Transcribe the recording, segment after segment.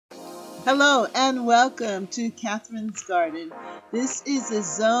Hello and welcome to Catherine's Garden. This is a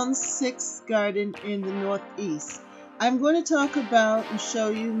Zone 6 garden in the Northeast. I'm going to talk about and show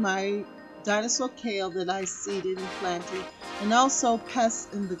you my dinosaur kale that I seeded and planted, and also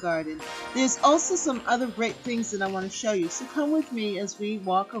pests in the garden. There's also some other great things that I want to show you, so come with me as we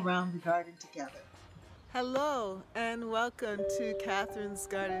walk around the garden together. Hello and welcome to Catherine's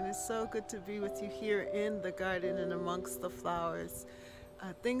Garden. It's so good to be with you here in the garden and amongst the flowers.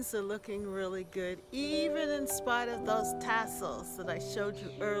 Things are looking really good, even in spite of those tassels that I showed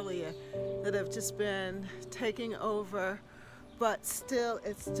you earlier that have just been taking over. But still,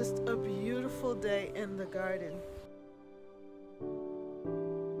 it's just a beautiful day in the garden.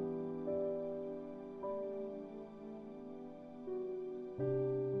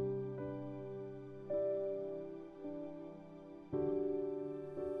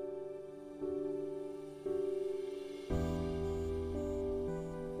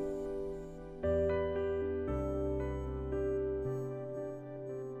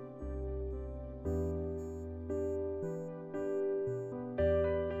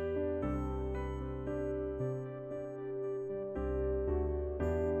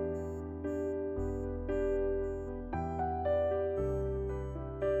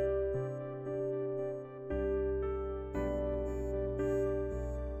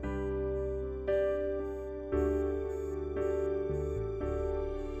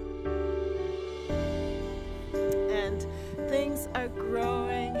 And things are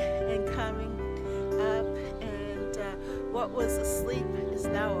growing and coming up, and what was asleep is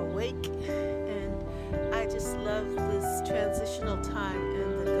now awake, and I just love this transitional time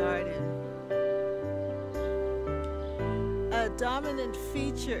in the garden. A dominant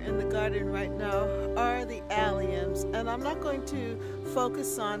feature in the garden right now are the alliums, and I'm not going to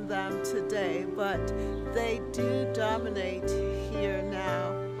focus on them today, but they do dominate here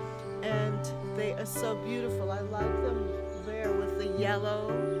now, and they are so beautiful. I like them there with the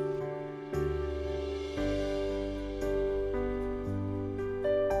yellow.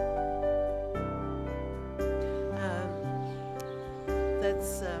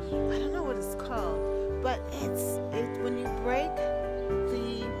 I don't know what it's called, but when you break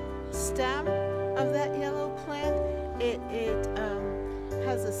the stem of that yellow plant, it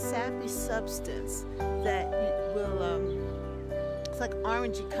has a sappy substance that will it's like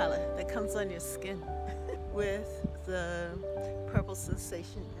orangey color that comes on your skin with the purple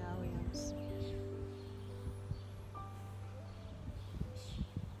sensation alliums.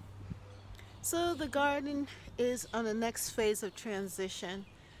 So the garden is on the next phase of transition.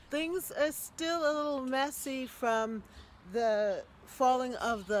 Things are still a little messy from the falling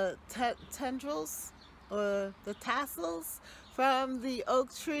of the tendrils or the tassels from the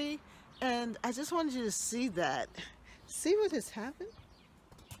oak tree, and I just wanted you to see that. See what has happened?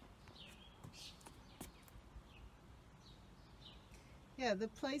 Yeah, the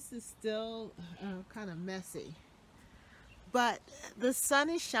place is still kind of messy. But the sun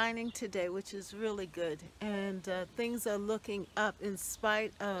is shining today, which is really good, and things are looking up in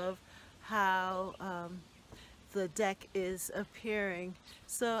spite of how the deck is appearing.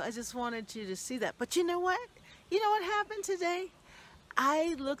 So I just wanted you to see that. But you know what? You know what happened today?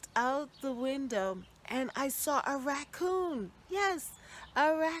 I looked out the window and I saw a raccoon. Yes,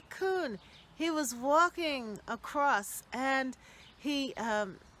 a raccoon. He was walking across, and he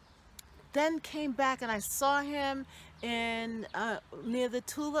then came back, and I saw him in near the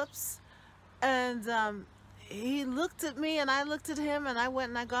tulips, and he looked at me and I looked at him, and I went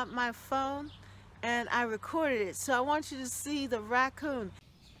and I got my phone and I recorded it. So I want you to see the raccoon.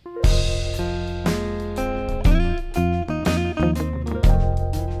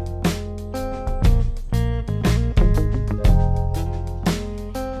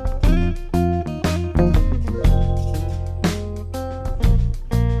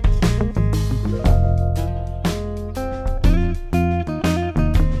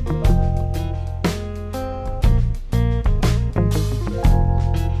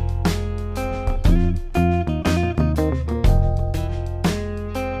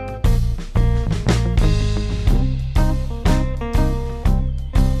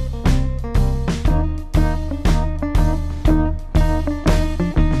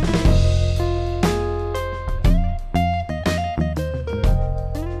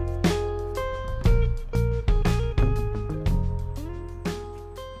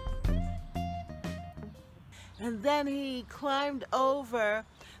 And then he climbed over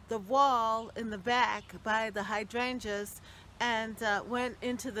the wall in the back by the hydrangeas and went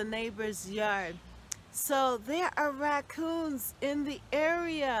into the neighbor's yard. So there are raccoons in the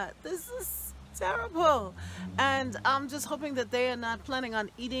area. This is Terrible. And I'm just hoping that they are not planning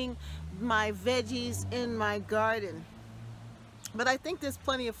on eating my veggies in my garden. But I think there's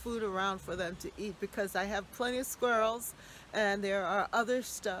plenty of food around for them to eat because I have plenty of squirrels, and there are other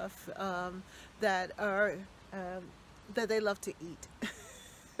stuff that are um, that they love to eat.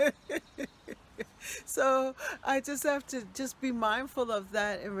 So I just have to just be mindful of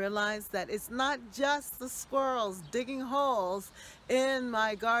that and realize that it's not just the squirrels digging holes in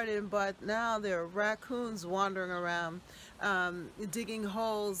my garden, but now there are raccoons wandering around, digging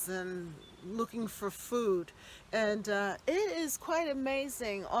holes and looking for food. And it is quite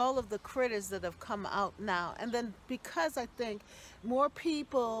amazing, all of the critters that have come out now. And then because I think more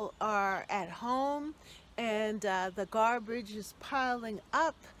people are at home and the garbage is piling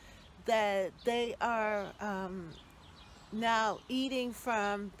up, that they are now eating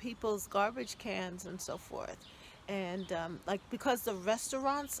from people's garbage cans and so forth. And like because the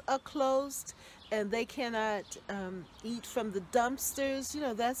restaurants are closed and they cannot eat from the dumpsters, you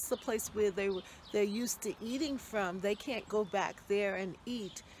know, that's the place where they're used to eating from. They can't go back there and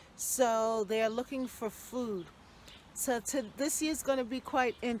eat. So they're looking for food. So this year's going to be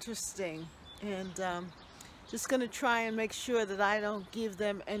quite interesting. And just going to try and make sure that I don't give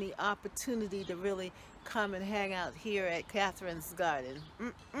them any opportunity to really come and hang out here at Catherine's garden.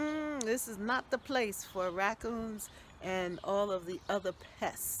 This is not the place for raccoons and all of the other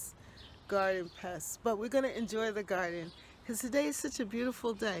pests, garden pests. But we're going to enjoy the garden because today is such a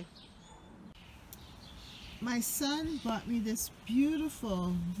beautiful day. My son bought me this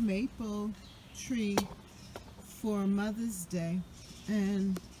beautiful maple tree for Mother's Day,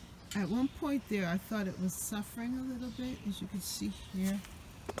 and at one point there I thought it was suffering a little bit. As you can see here,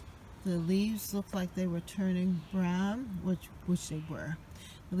 the leaves look like they were turning brown, which they were.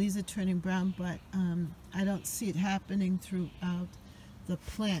 The leaves are turning brown, but I don't see it happening throughout the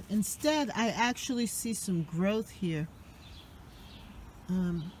plant. Instead, I actually see some growth here,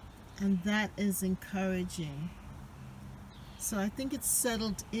 and that is encouraging. So I think it's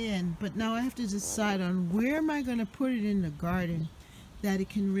settled in, but now I have to decide on where am I going to put it in the garden that it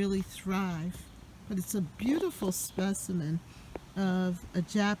can really thrive. But it's a beautiful specimen of a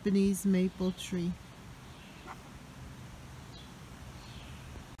Japanese maple tree.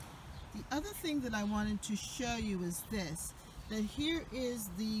 The other thing that I wanted to show you is this, that here is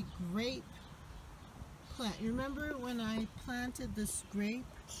the grape plant. You remember when I planted this grape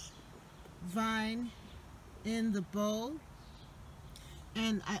vine in the bowl?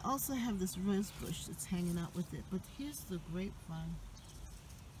 And I also have this rose bush that's hanging out with it. But here's the grapevine.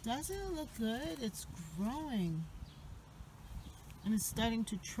 Doesn't it look good? It's growing. And it's starting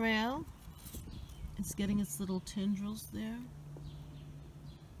to trail. It's getting its little tendrils there.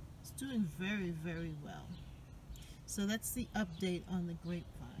 It's doing very, very well. So that's the update on the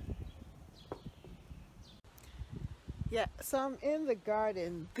grapevine. Yeah, so I'm in the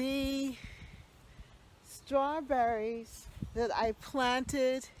garden. The strawberries that I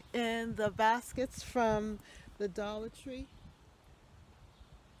planted in the baskets from the Dollar Tree,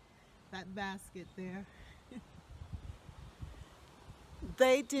 that basket there,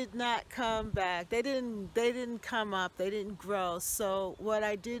 they did not come back. They didn't come up. They didn't grow. So what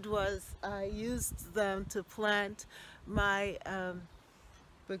I did was I used them to plant my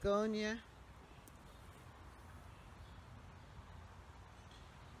begonia.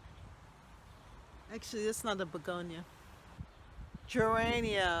 Actually, it's not a begonia.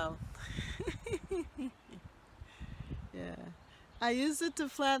 Geranium. Yeah. I used it to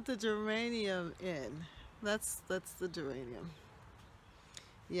plant the geranium in. That's the geranium.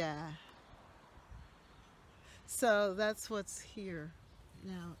 Yeah. So that's what's here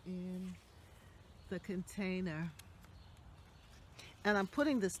now in the container. And I'm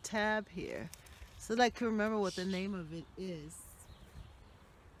putting this tab here so that I can remember what the name of it is.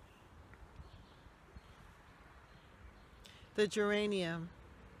 The geranium.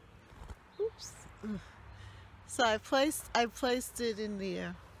 Oops. So I placed it in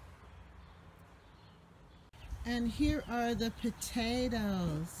there. And here are the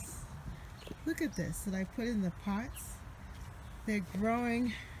potatoes. Look at this that I put in the pots. They're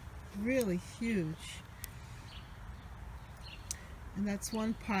growing really huge. And that's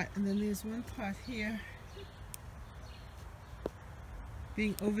one pot, and then there's one pot here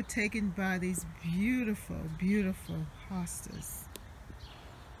being overtaken by these beautiful, beautiful hostas.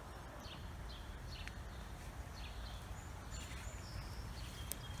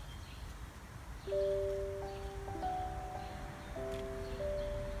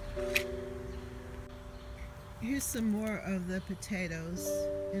 Here's some more of the potatoes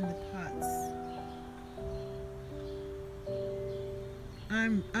in the pots.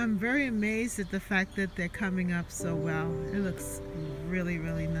 I'm very amazed at the fact that they're coming up so well. It looks really,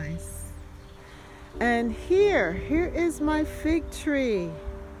 really nice. And here is my fig tree.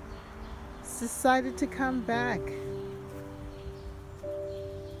 It's decided to come back.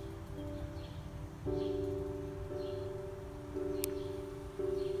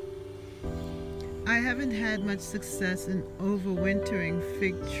 I haven't had much success in overwintering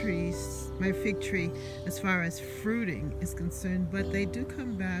my fig tree as far as fruiting is concerned, but they do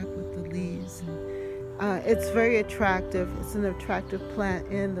come back with the leaves. It's very attractive. It's an attractive plant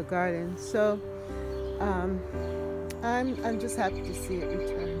in the garden. So I'm just happy to see it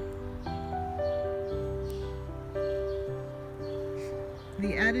return.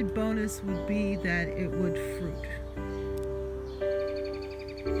 The added bonus would be that it would fruit.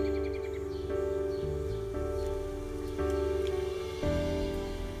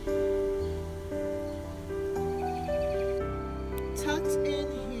 Tucked in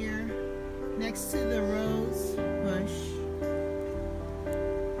here next to the rose bush,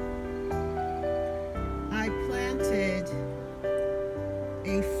 I planted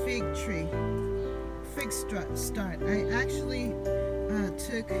a fig tree, fig start. I actually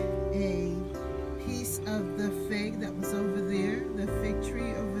took a piece of the fig that was over there, the fig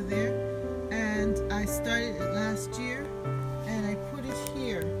tree over there, and I started it last year and I put it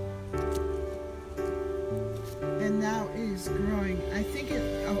here. And now it is growing. I think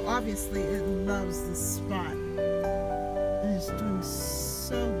obviously it loves this spot. It is doing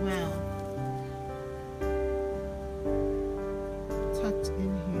so well. Tucked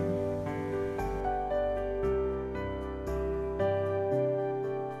in here.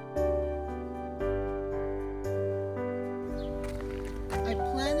 I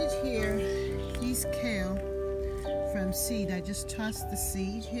planted here these kale from seed. I just tossed the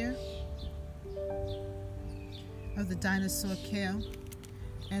seed here of the dinosaur kale,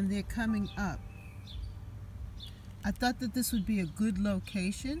 and they're coming up. I thought that this would be a good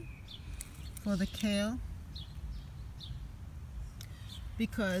location for the kale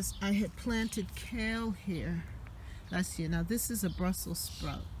because I had planted kale here last year. Now this is a Brussels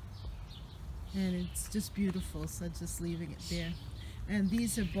sprout and it's just beautiful, so I'm just leaving it there. And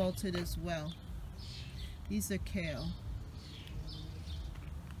these are bolted as well. These are kale.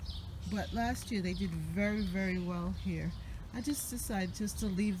 But last year they did very, very well here. I just decided just to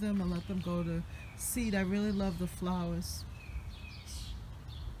leave them and let them go to seed. I really love the flowers.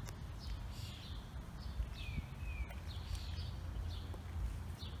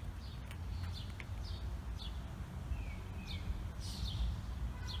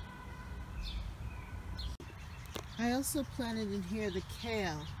 I also planted in here the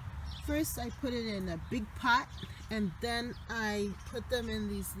kale. First I put it in a big pot, and then I put them in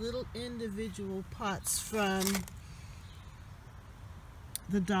these little individual pots from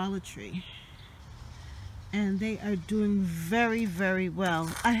the Dollar Tree, and they are doing very, very well.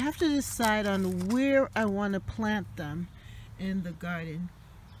 I have to decide on where I want to plant them in the garden,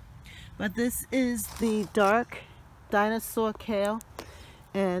 but this is the dark dinosaur kale,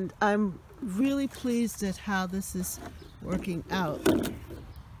 and I'm really pleased at how this is working out.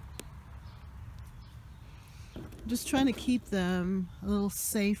 Just trying to keep them a little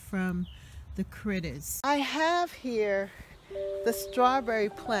safe from the critters. I have here the strawberry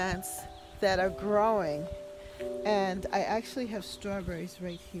plants that are growing, and I actually have strawberries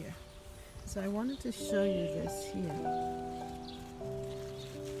right here. So I wanted to show you this here,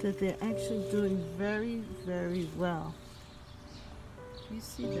 that they're actually doing very, very well. You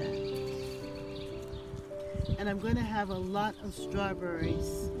see that? And I'm going to have a lot of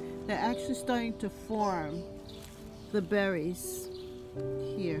strawberries. They're actually starting to form the berries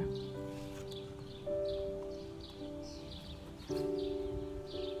here.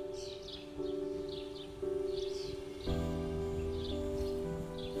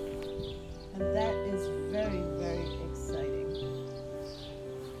 And that is very, very exciting.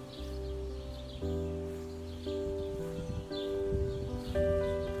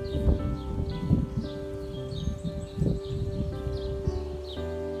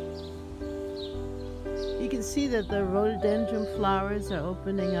 You can see that the rhododendron flowers are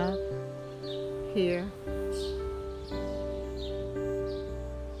opening up here.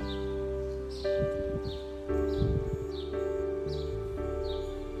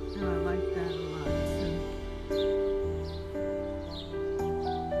 And I like that a lot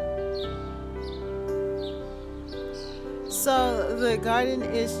too. So the garden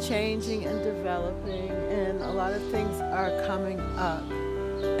is changing and developing, and a lot of things are coming up,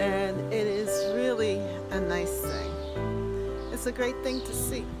 and it is really a nice thing. It's a great thing to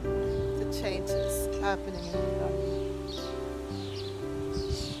see, the changes happening in the garden.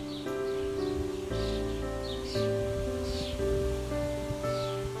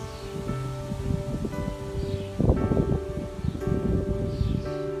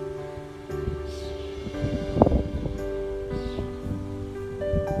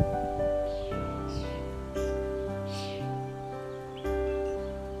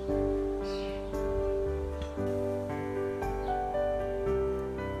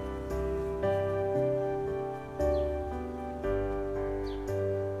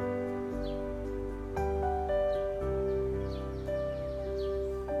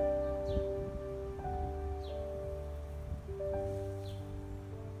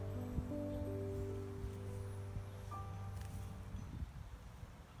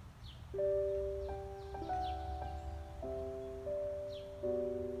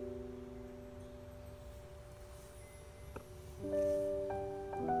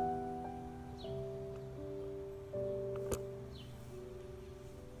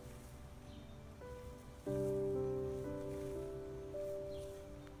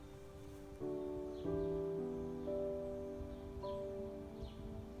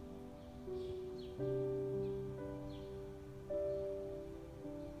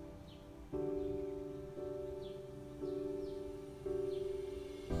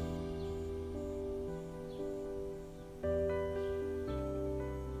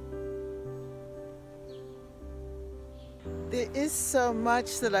 there is so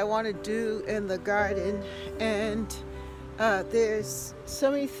much that I want to do in the garden, and there's so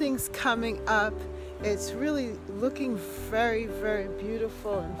many things coming up. It's really looking very, very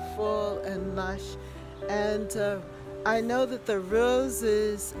beautiful and full and lush. And I know that the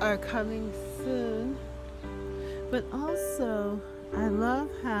roses are coming soon. But also, I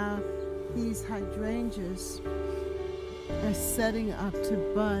love how these hydrangeas are setting up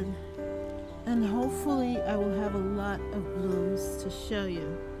to bud. And hopefully I will have a lot of blooms to show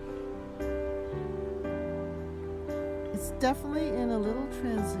you. It's definitely in a little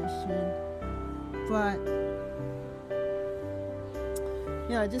transition, but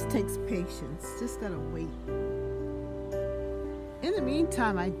you know, it just takes patience. Just gotta wait. In the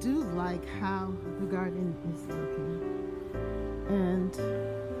meantime, I do like how the garden is looking. And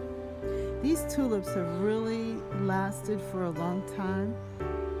these tulips have really lasted for a long time.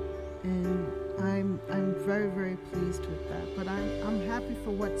 And I'm very, very pleased with that. But I'm happy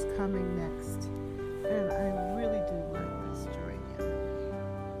for what's coming next. And I really do like this geranium.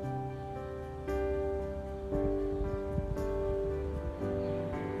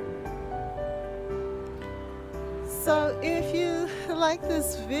 So if you like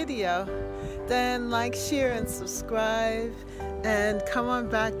this video, then like, share, and subscribe, and come on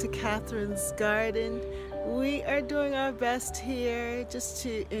back to Catherine's Garden. We are doing our best here just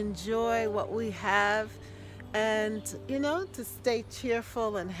to enjoy what we have and, you know, to stay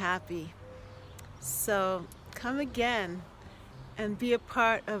cheerful and happy. So come again and be a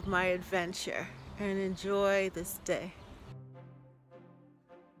part of my adventure and enjoy this day.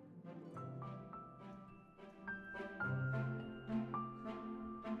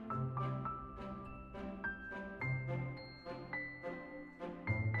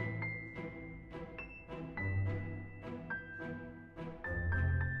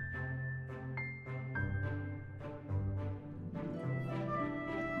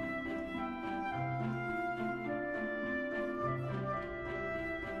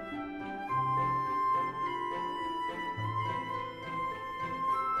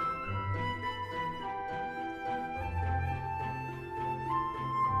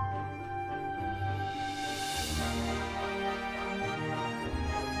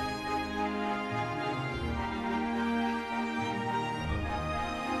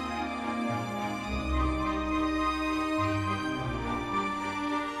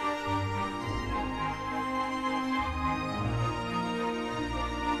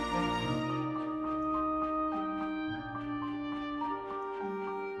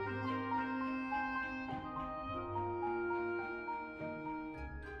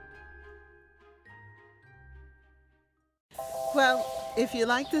 Well, if you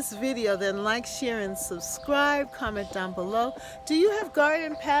like this video, then like, share, and subscribe. Comment down below. Do you have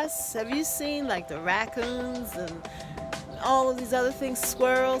garden pests? Have you seen like the raccoons and all of these other things,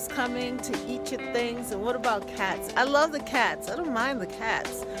 squirrels coming to eat your things? And what about cats? I love the cats. I don't mind the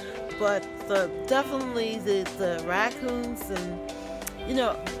cats. But definitely the raccoons, and you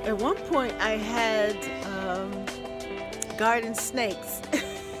know, at one point I had garden snakes.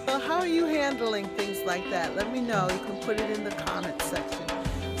 So how are you handling things like that? Let me know. You can put it in the comment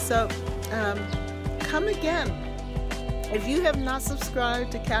section. So come again. If you have not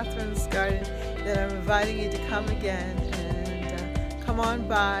subscribed to Catherine's Garden, then I'm inviting you to come again and come on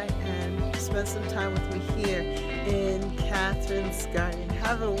by and spend some time with me here in Catherine's Garden.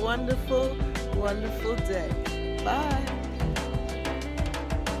 Have a wonderful, wonderful day. Bye.